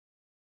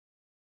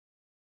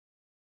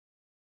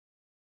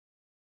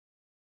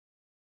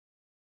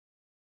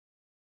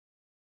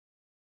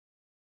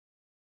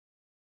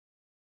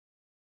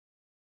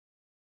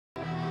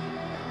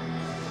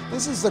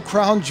This is the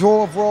crown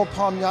jewel of Royal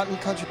Palm Yacht and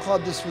Country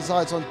Club. This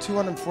resides on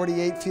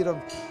 248 feet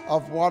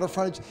of water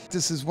frontage.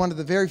 This is one of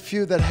the very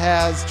few that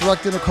has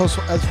direct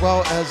intercoastal as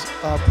well as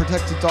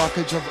protected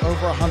dockage of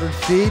over 100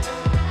 feet.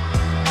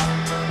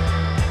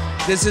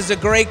 This is a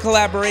great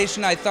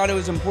collaboration. I thought it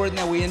was important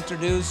that we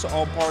introduce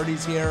all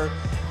parties here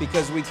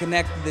because we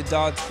connected the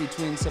dots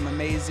between some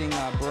amazing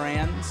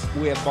brands.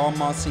 We have Baume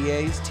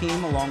Mercier's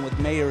team along with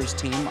Mayor's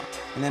team.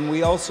 And then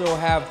we also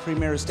have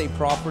Premier Estate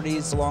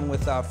Properties along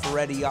with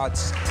Ferretti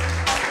Yachts.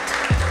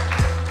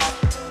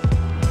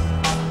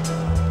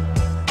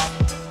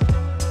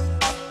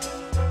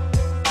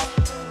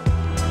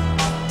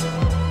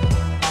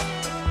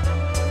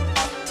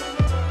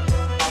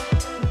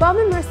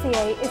 Baume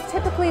Mercier is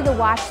typically the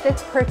watch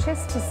that's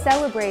purchased to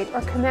celebrate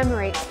or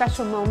commemorate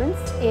special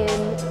moments in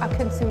a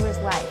consumer's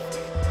life.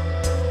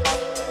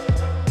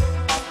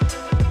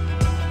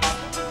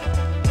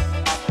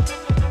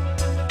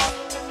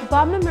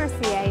 Baume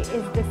Mercier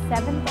is the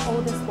 7th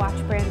oldest watch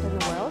brand in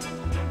the world,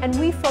 and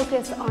we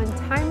focus on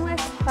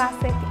timeless,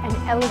 classic, and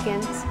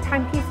elegant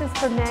timepieces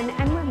for men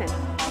and women.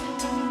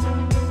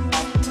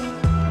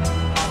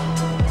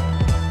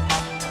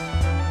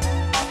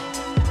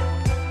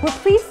 We're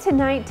pleased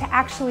tonight to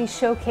actually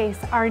showcase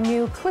our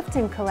new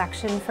Clifton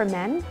collection for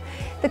men.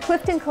 The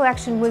Clifton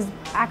collection was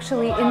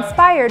actually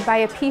inspired by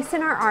a piece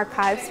in our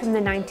archives from the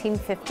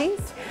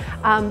 1950s.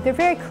 They're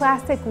very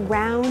classic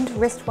round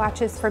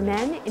wristwatches for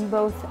men in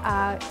both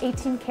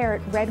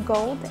 18-karat red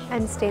gold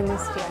and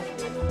stainless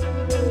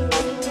steel.